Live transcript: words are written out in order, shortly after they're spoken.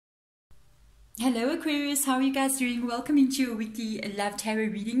Hello Aquarius, how are you guys doing? Welcome into your weekly love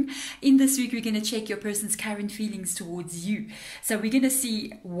tarot reading. In this week, we're going to check your person's current feelings towards you. So we're going to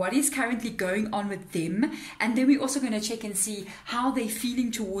see what is currently going on with them. And then we're also going to check and see how they're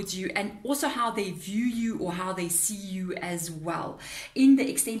feeling towards you and also how they view you or how they see you as well. In the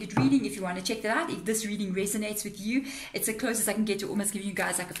extended reading, if you want to check that out, if this reading resonates with you, it's the closest I can get to almost giving you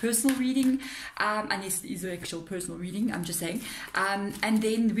guys like a personal reading. And it's an actual personal reading, I'm just saying. And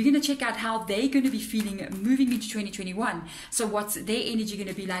then we're going to check out how they going to be feeling moving into 2021. So what's their energy going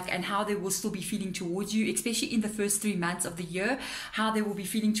to be like and how they will still be feeling towards you, especially in the first 3 months of the year, how they will be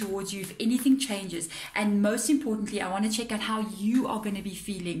feeling towards you if anything changes. And most importantly, I want to check out how you are going to be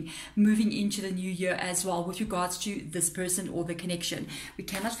feeling moving into the new year as well with regards to this person or the connection. We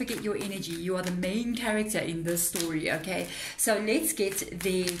cannot forget your energy. You are the main character in this story, okay? So let's get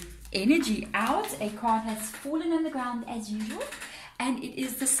the energy out. A card has fallen on the ground as usual, and it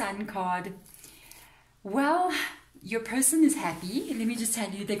is the Sun card. Well, your person is happy. Let me just tell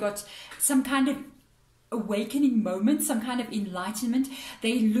you, they got some kind of awakening moment, some kind of enlightenment.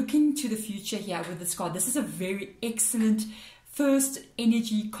 They're looking to the future here with this card. This is a very excellent first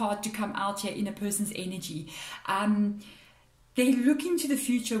energy card to come out here in a person's energy. They're looking to the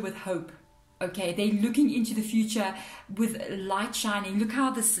future with hope. Okay, they're looking into the future with light shining. Look how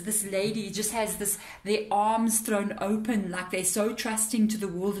this lady just has their arms thrown open, like they're so trusting to the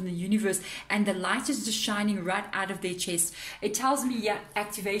world and the universe, and the light is just shining right out of their chest. It tells me, yeah,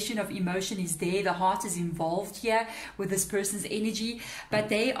 activation of emotion is there. The heart is involved here with this person's energy, but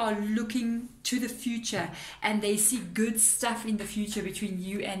they are looking to the future and they see good stuff in the future between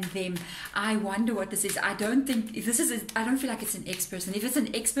you and them. I wonder what this is. I don't think if this is I don't feel like it's an ex-person. If it's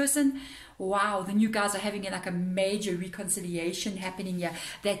an ex-person, wow, then you guys are having like a major reconciliation happening here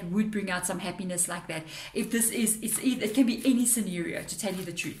that would bring out some happiness like that. If this is, it can be any scenario, to tell you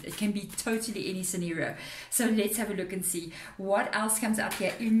the truth. It can be totally any scenario. So let's have a look and see what else comes up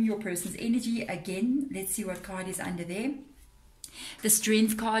here in your person's energy. Again, let's see what card is under there. The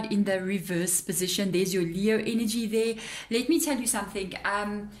Strength card in the reverse position. There's your Leo energy there. Let me tell you something.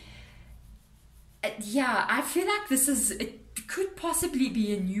 Yeah, I feel like this is... It could possibly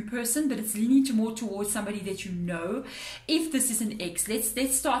be a new person, but it's leaning more towards somebody that you know. If this is an ex,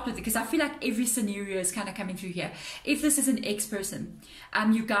 let's start with it, because I feel like every scenario is kind of coming through here. If this is an ex person,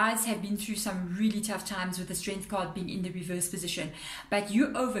 you guys have been through some really tough times with the Strength card being in the reverse position, but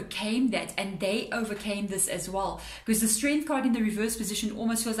you overcame that and they overcame this as well, because the Strength card in the reverse position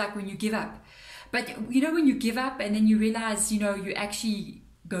almost feels like when you give up. But you know, when you give up and then you realize, you know, you actually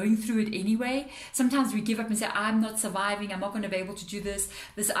going through it anyway. Sometimes we give up and say, I'm not surviving, I'm not going to be able to do this,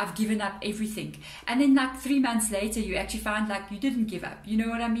 I've given up everything. And then like 3 months later, you actually find like you didn't give up. You know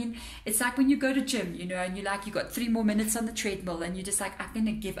what I mean? It's like when you go to gym, you know, and you got 3 more minutes on the treadmill and you're just like, I'm going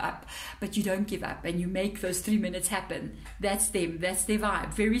to give up, but you don't give up and you make those 3 minutes happen. That's them. That's their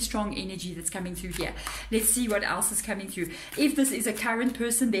vibe. Very strong energy that's coming through here. Let's see what else is coming through. If this is a current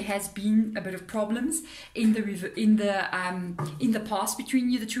person, there has been a bit of problems in the past between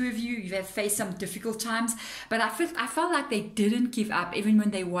you. The two of you have faced some difficult times, but I felt like they didn't give up even when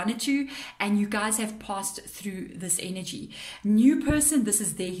they wanted to, and you guys have passed through this energy. New person, this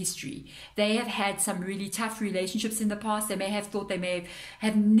is their history. They have had some really tough relationships in the past. They may have thought they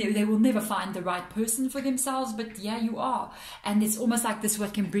will never find the right person for themselves, but yeah, you are. And it's almost like this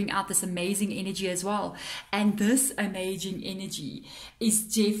what can bring out this amazing energy as well. And this amazing energy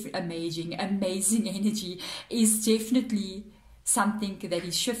is amazing energy is definitely something that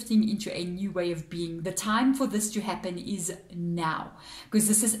is shifting into a new way of being. The time for this to happen is now, because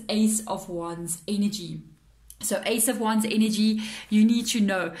this is Ace of Wands energy. So Ace of Wands energy, you need to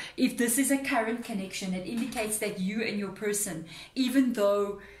know if this is a current connection, it indicates that you and your person, even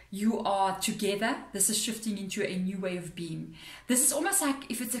though you are together, this is shifting into a new way of being. This is almost like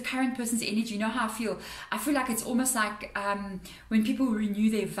if it's a current person's energy, you know how I feel? I feel like it's almost like when people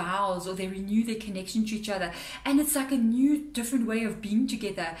renew their vows or they renew their connection to each other, and it's like a new, different way of being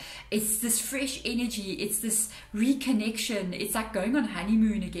together. It's this fresh energy. It's this reconnection. It's like going on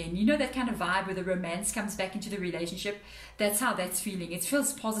honeymoon again. You know, that kind of vibe where the romance comes back into the relationship. That's how that's feeling. It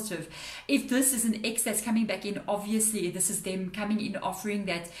feels positive. If this is an ex that's coming back in, obviously this is them coming in offering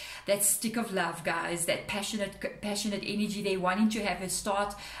that stick of love, guys, that passionate energy. They're wanting to have a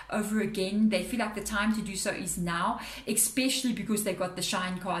start over again. They feel like the time to do so is now, especially because they got the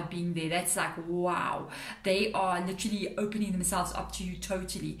Shine card being there. That's like, wow. They are literally opening themselves up to you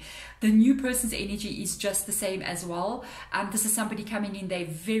totally. The new person's energy is just the same as well. This is somebody coming in, they're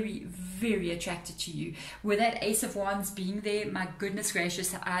very, very attracted to you. With that Ace of Wands being there, my goodness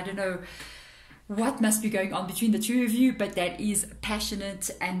gracious, I don't know what must be going on between the two of you, but that is passionate,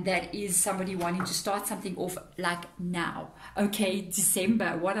 and that is somebody wanting to start something off like now. Okay,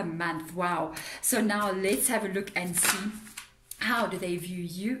 December, what a month. Wow. So now let's have a look and see, how do they view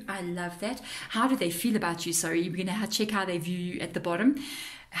you? I love that. How do they feel about you? Sorry, we're going to check how they view you at the bottom.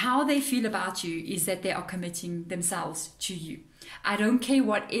 How they feel about you is that they are committing themselves to you. I don't care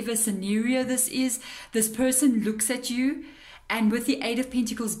whatever scenario this is. This person looks at you, and with the Eight of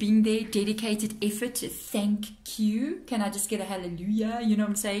Pentacles being there, dedicated effort, thank you. Can I just get a hallelujah? You know what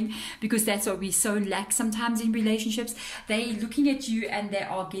I'm saying? Because that's what we so lack sometimes in relationships. They're looking at you and they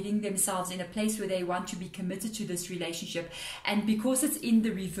are getting themselves in a place where they want to be committed to this relationship. And because it's in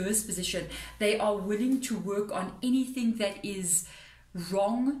the reverse position, they are willing to work on anything that is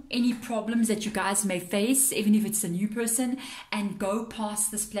wrong, any problems that you guys may face, even if it's a new person, and go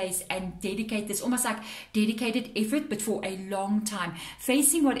past this place and dedicate this, almost like dedicated effort, but for a long time,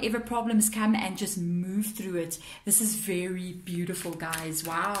 facing whatever problems come and just move through it. This is very beautiful, guys.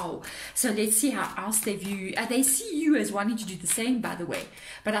 Wow. So let's see how else they view you. They see you as wanting to do the same, by the way,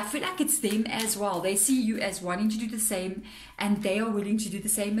 but I feel like it's them as well. They see you as wanting to do the same, and they are willing to do the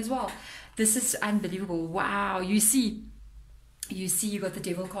same as well. This is unbelievable. Wow. You see you got the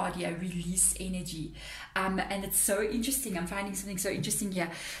Devil card here, release energy, and it's so interesting. I'm finding something so interesting here.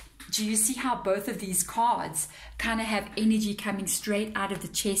 Do you see how both of these cards kind of have energy coming straight out of the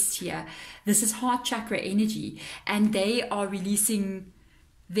chest here? This is heart chakra energy, and they are releasing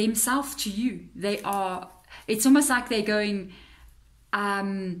themselves to you. It's almost like they're going,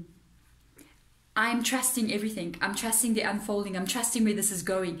 I'm trusting everything. I'm trusting the unfolding. I'm trusting where this is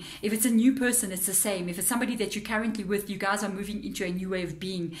going. If it's a new person, it's the same. If it's somebody that you're currently with, you guys are moving into a new way of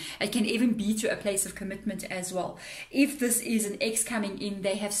being. It can even be to a place of commitment as well. If this is an ex coming in,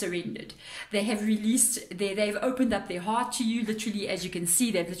 they have surrendered. They have released, they've opened up their heart to you. Literally, as you can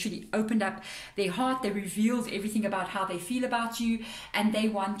see, they've literally opened up their heart. They revealed everything about how they feel about you, and they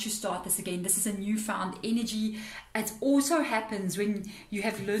want to start this again. This is a newfound energy. It also happens when you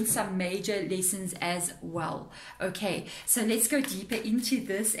have learned some major lessons as well. Okay, so let's go deeper into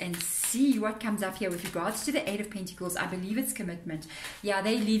this and see what comes up here with regards to the Eight of Pentacles. I believe it's commitment. Yeah,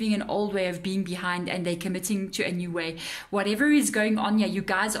 they're leaving an old way of being behind and they're committing to a new way. Whatever is going on here, you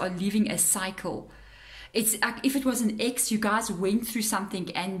guys are leaving a cycle. It's like if it was an ex, you guys went through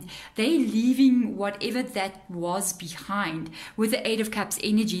something and they're leaving whatever that was behind. With the Eight of Cups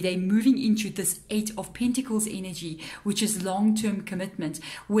energy, they're moving into this Eight of Pentacles energy, which is long-term commitment.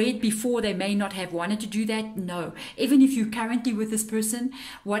 Where before they may not have wanted to do that, no. Even if you're currently with this person,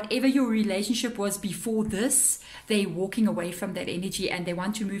 whatever your relationship was before this, they're walking away from that energy and they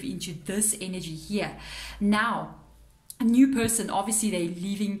want to move into this energy here. Now, a new person, obviously they're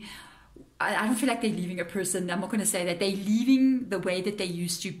leaving. I don't feel like they're leaving a person. I'm not going to say that. They're leaving the way that they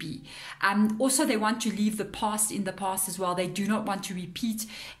used to be. Also, they want to leave the past in the past as well. They do not want to repeat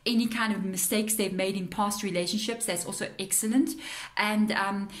any kind of mistakes they've made in past relationships. That's also excellent.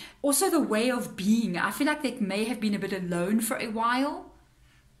 And also the way of being. I feel like they may have been a bit alone for a while.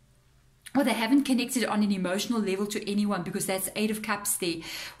 Or they haven't connected on an emotional level to anyone, because that's Eight of Cups there.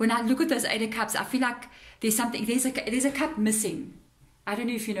 When I look at those Eight of Cups, I feel like there's something, there's a cup missing. I don't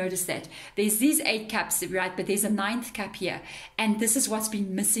know if you noticed that. There's these 8 cups, right? But there's a 9th cup here. And this is what's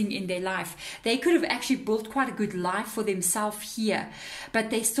been missing in their life. They could have actually built quite a good life for themselves here,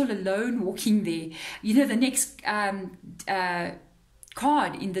 but they're still alone walking there. You know, the next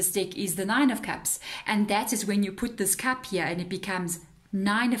card in this deck is the 9 of Cups. And that is when you put this cup here and it becomes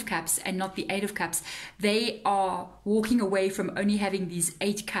 9 of Cups and not the 8 of Cups. They are walking away from only having these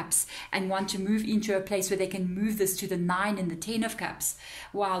 8 cups and want to move into a place where they can move this to the 9 and the 10 of Cups.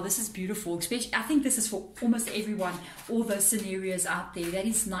 Wow, this is beautiful. Especially, I think this is for almost everyone, all those scenarios out there. That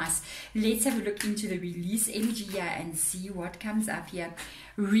is nice. Let's have a look into the release energy here and see what comes up here.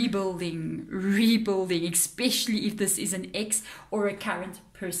 Rebuilding, especially if this is an ex or a current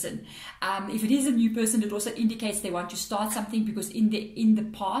person. If it is a new person, it also indicates they want to start something, because in the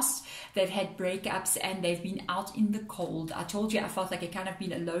past they've had breakups and they've been out in the cold. I told you I felt like I kind of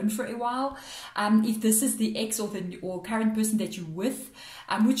been alone for a while. If this is the ex or current person that you're with,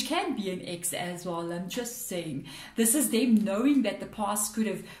 which can be an ex as well, I'm just saying, this is them knowing that the past could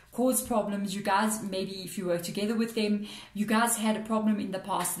have caused problems. You guys, maybe if you were together with them, you guys had a problem in the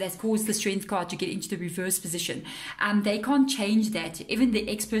past that caused the Strength card to get into the reverse position. They can't change that. Even the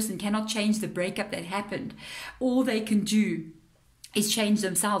ex-person cannot change the breakup that happened. All they can do is change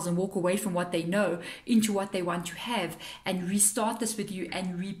themselves and walk away from what they know into what they want to have, and restart this with you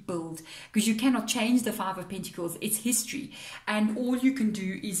and rebuild, because you cannot change the Five of Pentacles. It's history, and all you can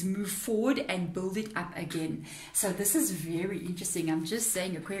do is move forward and build it up again. So this is very interesting. I'm just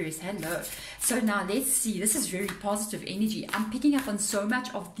saying, Aquarius, hello. So now let's see. This is very positive energy. I'm picking up on so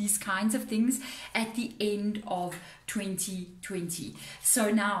much of these kinds of things at the end of 2020.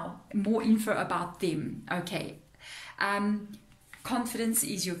 So now more info about them. Okay. Confidence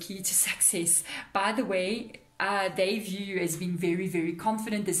is your key to success. By the way, they view you as being very, very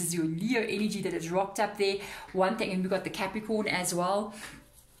confident. This is your Leo energy that is rocked up there. One thing, and we've got the Capricorn as well.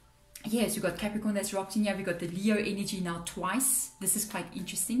 Yes, we've got Capricorn that's rocked in here. We've got the Leo energy now twice. This is quite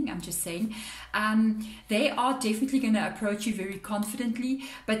interesting, I'm just saying. They are definitely going to approach you very confidently,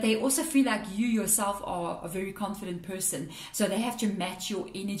 but they also feel like you yourself are a very confident person. So they have to match your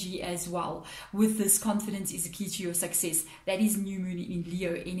energy as well. With this, confidence is the key to your success. That is new moon in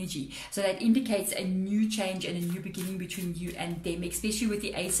Leo energy. So that indicates a new change and a new beginning between you and them, especially with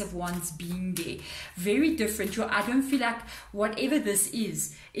the Ace of Wands being there. Very different. I don't feel like whatever this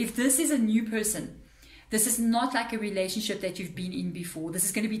is, if this is a new person, this is not like a relationship that you've been in before. This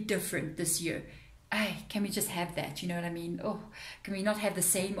is going to be different this year. Hey, can we just have that? You know what I mean? Oh, can we not have the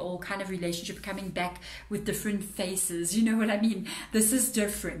same old kind of relationship coming back with different faces? You know what I mean? This is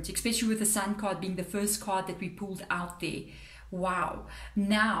different, especially with the Sun card being the first card that we pulled out there. Wow.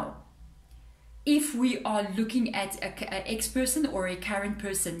 Now, if we are looking at an ex-person or a current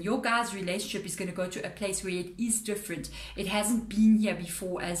person, your guys' relationship is going to go to a place where it is different. It hasn't been here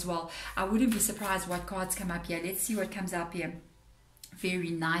before as well. I wouldn't be surprised what cards come up here. Let's see what comes up here.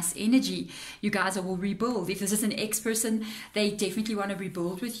 Very nice energy. You guys will rebuild. If this is an ex-person, they definitely want to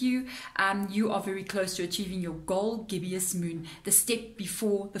rebuild with you. You are very close to achieving your goal. Gibeah moon, the step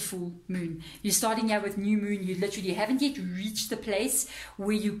before the full moon. You're starting out with new moon. You literally haven't yet reached the place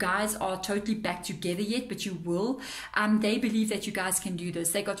where you guys are totally back together yet, but you will. They believe that you guys can do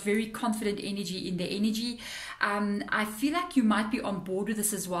this. They got very confident energy in their energy. I feel like you might be on board with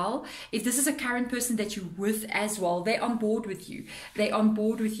this as well. If this is a current person that you're with as well, they're on board with you. They're on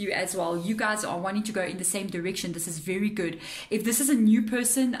board with you as well. You guys are wanting to go in the same direction. This is very good. If this is a new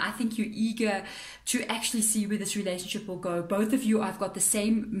person, I think you're eager to actually see where this relationship will go. Both of you, I've got the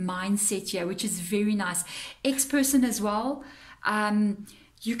same mindset here, which is very nice. Ex-person as well.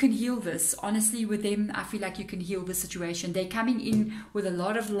 You can heal this. Honestly, with them, I feel like you can heal the situation. They're coming in with a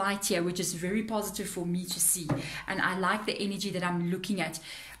lot of light here, which is very positive for me to see. And I like the energy that I'm looking at.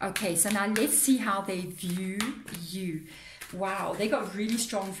 Okay, so now let's see how they view you. Wow, they got really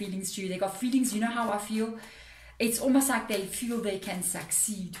strong feelings too. They got feelings, you know how I feel? It's almost like they feel they can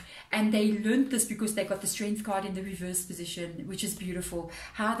succeed. And they learned this because they got the Strength card in the reverse position, which is beautiful.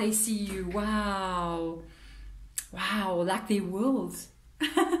 How they see you, wow. Wow, like their world.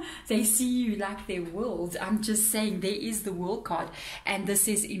 They see you like their world. I'm just saying, there is the World card, and this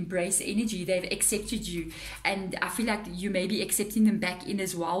is embrace energy. They've accepted you, and I feel like you may be accepting them back in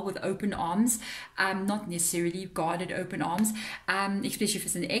as well with open arms. Not necessarily guarded open arms, especially if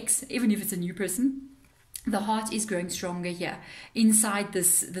it's an ex, even if it's a new person. The heart is growing stronger here. Inside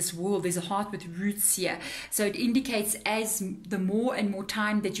this world, there's a heart with roots here. So it indicates as the more and more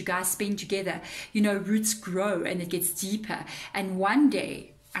time that you guys spend together, you know, roots grow and it gets deeper. And one day,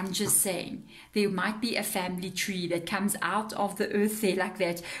 I'm just saying, there might be a family tree that comes out of the earth there like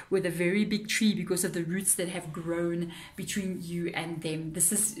that, with a very big tree because of the roots that have grown between you and them.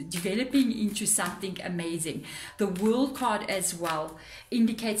 This is developing into something amazing. The World card as well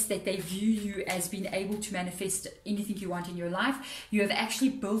indicates that they view you as being able to manifest anything you want in your life. You have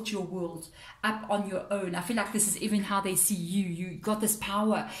actually built your world up on your own. I feel like this is even how they see you. You got this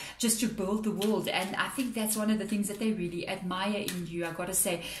power just to build the world, and I think that's one of the things that they really admire in you. I gotta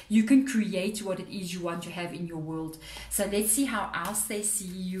say, you can create what it is you want to have in your world. So let's see how else they see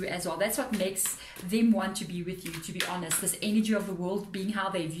you as well. That's what makes them want to be with you, to be honest. This energy of the world being how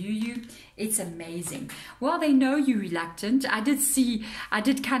they view you, it's amazing. Well, they know you're reluctant. I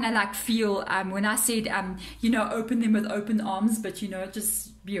did kind of like feel when I said, you know, open them with open arms, but, you know, just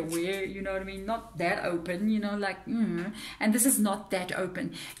be aware, you know what I mean? Not that open, you know, like, and this is not that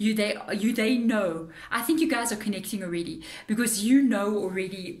open. They know. I think you guys are connecting already, because you know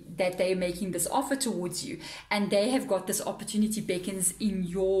already that they're making this offer towards you, and they have got this opportunity beckons in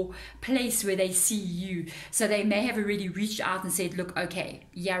your place where they see you. So they may have already reached out and said, look, okay,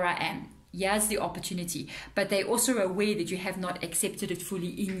 here I am. Here's the opportunity. But they're also aware that you have not accepted it fully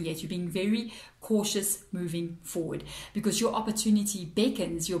in yet. You're being very cautious moving forward, because your opportunity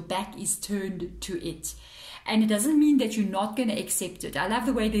beckons, your back is turned to it. And it doesn't mean that you're not going to accept it. I love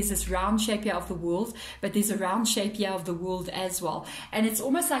the way there's this round shape here of the world, but there's a round shape here of the world as well. And it's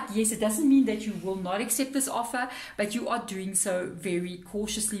almost like, yes, it doesn't mean that you will not accept this offer, but you are doing so very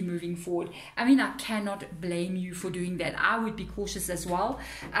cautiously moving forward. I mean, I cannot blame you for doing that. I would be cautious as well.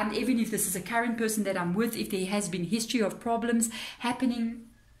 Even if this is a current person that I'm with, if there has been history of problems happening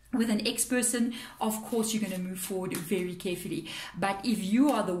with an ex-person, of course you're going to move forward very carefully. But if you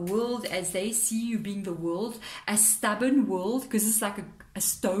are the world as they see you being the world, a stubborn world, because it's like a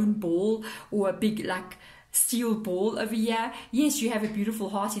stone ball or a big like steel ball over here. Yes, you have a beautiful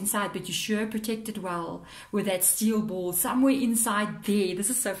heart inside, but you sure protected well with that steel ball somewhere inside there. This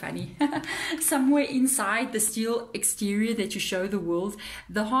is so funny. Somewhere inside the steel exterior that you show the world,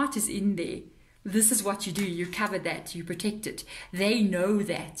 the heart is in there. This is what you do. You cover that. You protect it. They know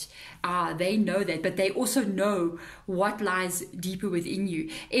that. They know that. But they also know what lies deeper within you.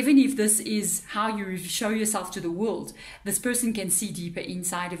 Even if this is how you show yourself to the world, this person can see deeper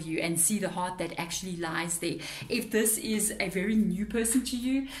inside of you and see the heart that actually lies there. If this is a very new person to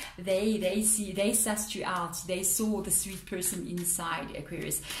you, they sussed you out. They saw the sweet person inside,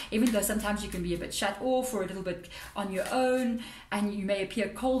 Aquarius. Even though sometimes you can be a bit shut off or a little bit on your own, and you may appear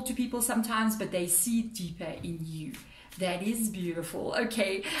cold to people sometimes, but they see deeper in you. That is beautiful.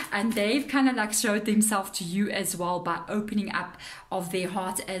 Okay, and they've kind of like showed themselves to you as well by opening up of their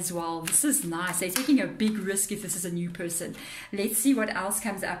heart as well. This is nice. They're taking a big risk if this is a new person. Let's see what else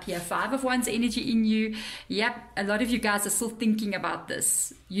comes up here. 5 of Wands energy in you. Yep, a lot of you guys are still thinking about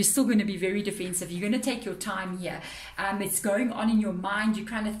this. You're still going to be very defensive. You're going to take your time here. It's going on in your mind. You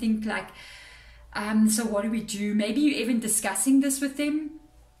kind of think like, so what do we do? Maybe you're even discussing this with them.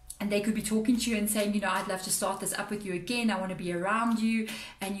 And they could be talking to you and saying, you know, I'd love to start this up with you again. I want to be around you.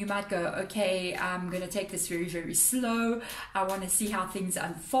 And you might go, okay, I'm going to take this very, very slow. I want to see how things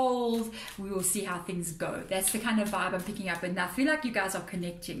unfold. We will see how things go. That's the kind of vibe I'm picking up. And I feel like you guys are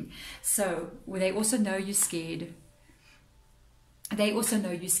connecting. So they also know you're scared. They also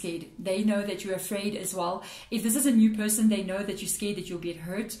know you're scared. They know that you're afraid as well. If this is a new person, they know that you're scared that you'll get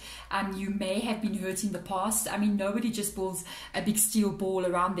hurt. You may have been hurt in the past. I mean, nobody just pulls a big steel ball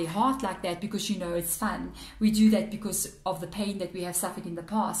around their heart like that because, you know, it's fun. We do that because of the pain that we have suffered in the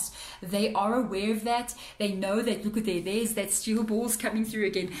past. They are aware of that. They know that, look at there's that steel balls coming through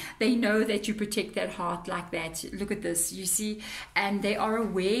again. They know that you protect that heart like that. Look at this, you see? And they are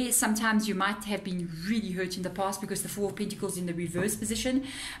aware. Sometimes you might have been really hurt in the past because the Four of Pentacles in the reverse position,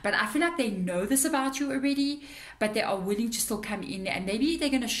 but I feel like they know this about you already, but they are willing to still come in, and maybe they're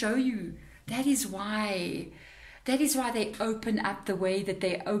going to show you. That is why they open up the way that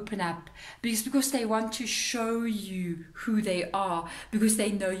they open up, because they want to show you who they are, because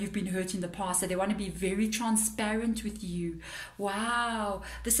they know you've been hurt in the past, so they want to be very transparent with you. Wow,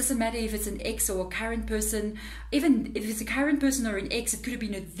 this doesn't matter if it's an ex or a current person. Even if it's a current person or an ex, it could have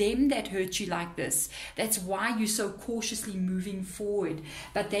been them that hurt you like this. That's why you're so cautiously moving forward,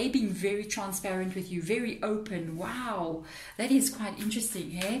 but they've been very transparent with you, very open. Wow, that is quite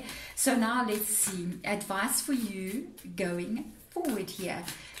interesting, hey? So now let's see, advice for you going forward here,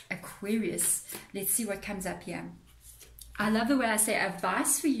 Aquarius. Let's see what comes up here. I love the way I say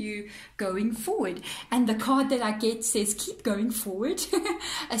advice for you going forward, and the card that I get says keep going forward.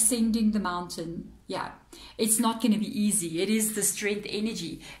 Ascending the mountain. Yeah, it's not going to be easy. It is the strength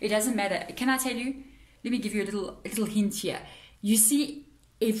energy. It doesn't matter. Can I tell you, let me give you a little hint here. You see,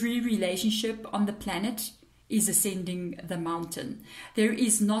 every relationship on the planet is ascending the mountain. There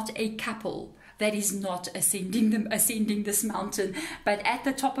is not a couple that is not ascending this mountain, but at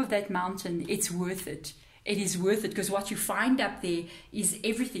the top of that mountain, it's worth it. It is worth it, because what you find up there is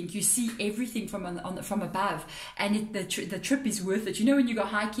everything. You see everything from above, and the trip is worth it. You know, when you go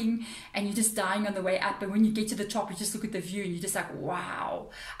hiking and you're just dying on the way up, and when you get to the top, you just look at the view and you're just like, wow,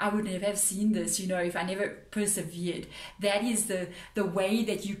 I would never have seen this, you know, if I never persevered. That is the way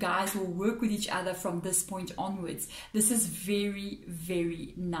that you guys will work with each other from this point onwards. This is very,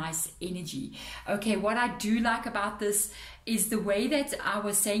 very nice energy. Okay, what I do like about this is the way that I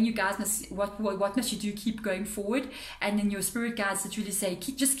was saying, you guys must, what must you do? Keep going forward. And then your spirit guides literally say,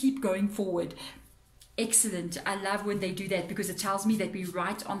 just keep going forward. Excellent. I love when they do that, because it tells me that we're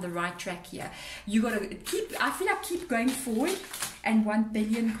right on the right track here. You got to keep, I feel like keep going forward. And 1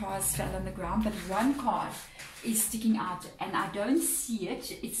 billion cards fell on the ground, but one card is sticking out, and I don't see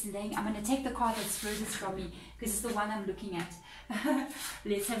it. It's laying. I'm going to take the card that's furthest from me because it's the one I'm looking at.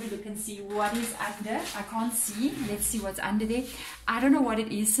 Let's have a look and see what is under. I can't see. Let's see what's under there. I don't know what it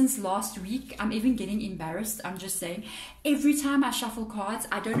is. Since last week, I'm even getting embarrassed. I'm just saying, every time I shuffle cards,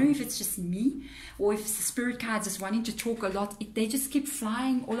 I don't know if it's just me or if it's the spirit cards just wanting to talk a lot. They just keep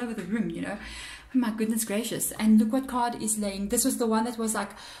flying all over the room, you know. Oh my goodness gracious. And look what card is laying. This was the one that was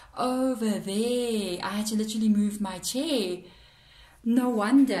like over there. I had to literally move my chair. No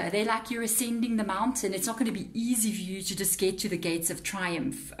wonder. They're like, you're ascending the mountain. It's not going to be easy for you to just get to the gates of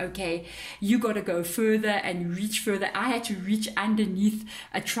triumph, okay? You got to go further and reach further. I had to reach underneath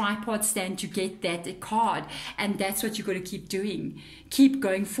a tripod stand to get that card, and that's what you got to keep doing. Keep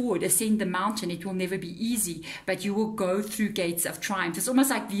going forward. Ascend the mountain. It will never be easy, but you will go through gates of triumph. It's almost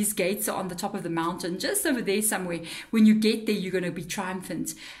like these gates are on the top of the mountain, just over there somewhere. When you get there, you're going to be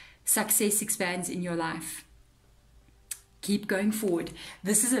triumphant. Success expands in your life. Keep going forward.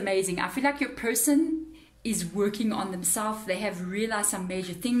 This is amazing. I feel like your person is working on themselves. They have realized some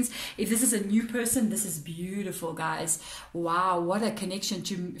major things. If this is a new person, this is beautiful, guys. Wow, what a connection.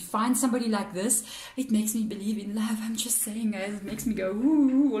 To find somebody like this, it makes me believe in love. I'm just saying, guys, it makes me go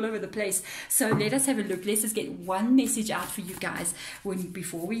ooh, all over the place. So let us have a look. Let's just get one message out for you guys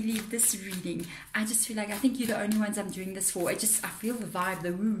before we leave this reading. I just feel like I think you're the only ones I'm doing this for. I feel the vibe,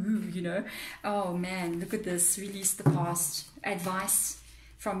 the woo, you know. Oh man, look at this. Release the past. Advice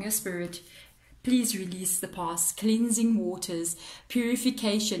from your spirit. Please release the past. Cleansing waters.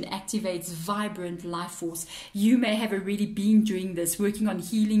 Purification activates vibrant life force. You may have already been doing this, working on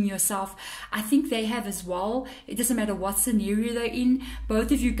healing yourself. I think they have as well. It doesn't matter what scenario they're in.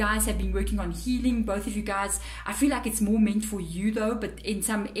 Both of you guys have been working on healing. Both of you guys, I feel like it's more meant for you though, but in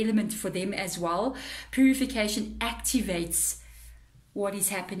some element for them as well. Purification activates what is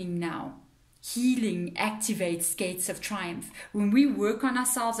happening now. Healing activates gates of triumph. When we work on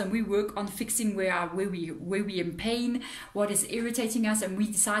ourselves and we work on fixing where we're in pain, what is irritating us, and we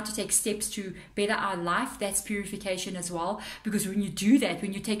decide to take steps to better our life, that's purification as well. Because when you do that,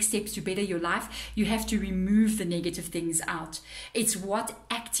 when you take steps to better your life, you have to remove the negative things out. It's what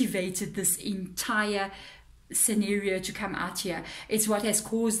activated this entire scenario to come out here. It's what has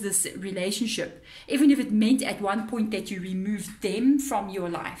caused this relationship, even if it meant at one point that you removed them from your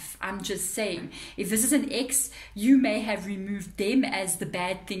life. I'm just saying, if this is an ex, you may have removed them as the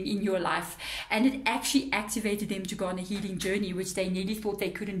bad thing in your life, and it actually activated them to go on a healing journey, which they nearly thought they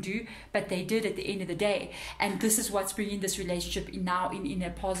couldn't do, but they did at the end of the day. And this is what's bringing this relationship now in a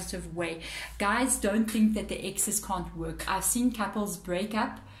positive way. Guys, don't think that the exes can't work. I've seen couples break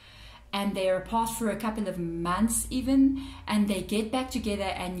up and they're apart for a couple of months even, and they get back together,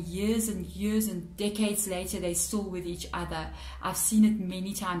 and years and decades later they're still with each other. I've seen it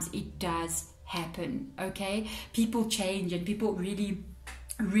many times. It does happen, okay? People change, and people really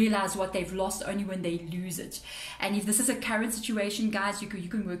realize what they've lost only when they lose it. And if this is a current situation, guys, you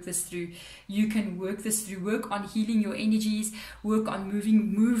can work this through. You can work this through. Work on healing your energies, work on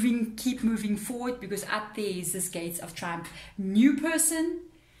moving, keep moving forward, because up there is this gates of triumph. New person.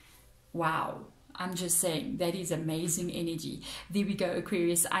 Wow, I'm just saying, that is amazing energy. There we go,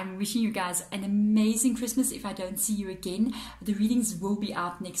 Aquarius. I'm wishing you guys an amazing Christmas. If I don't see you again, the readings will be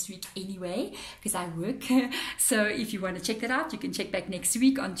out next week anyway, because I work. So if you want to check that out, you can check back next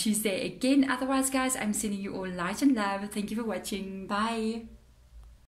week on Tuesday again. Otherwise, guys, I'm sending you all light and love. Thank you for watching. Bye.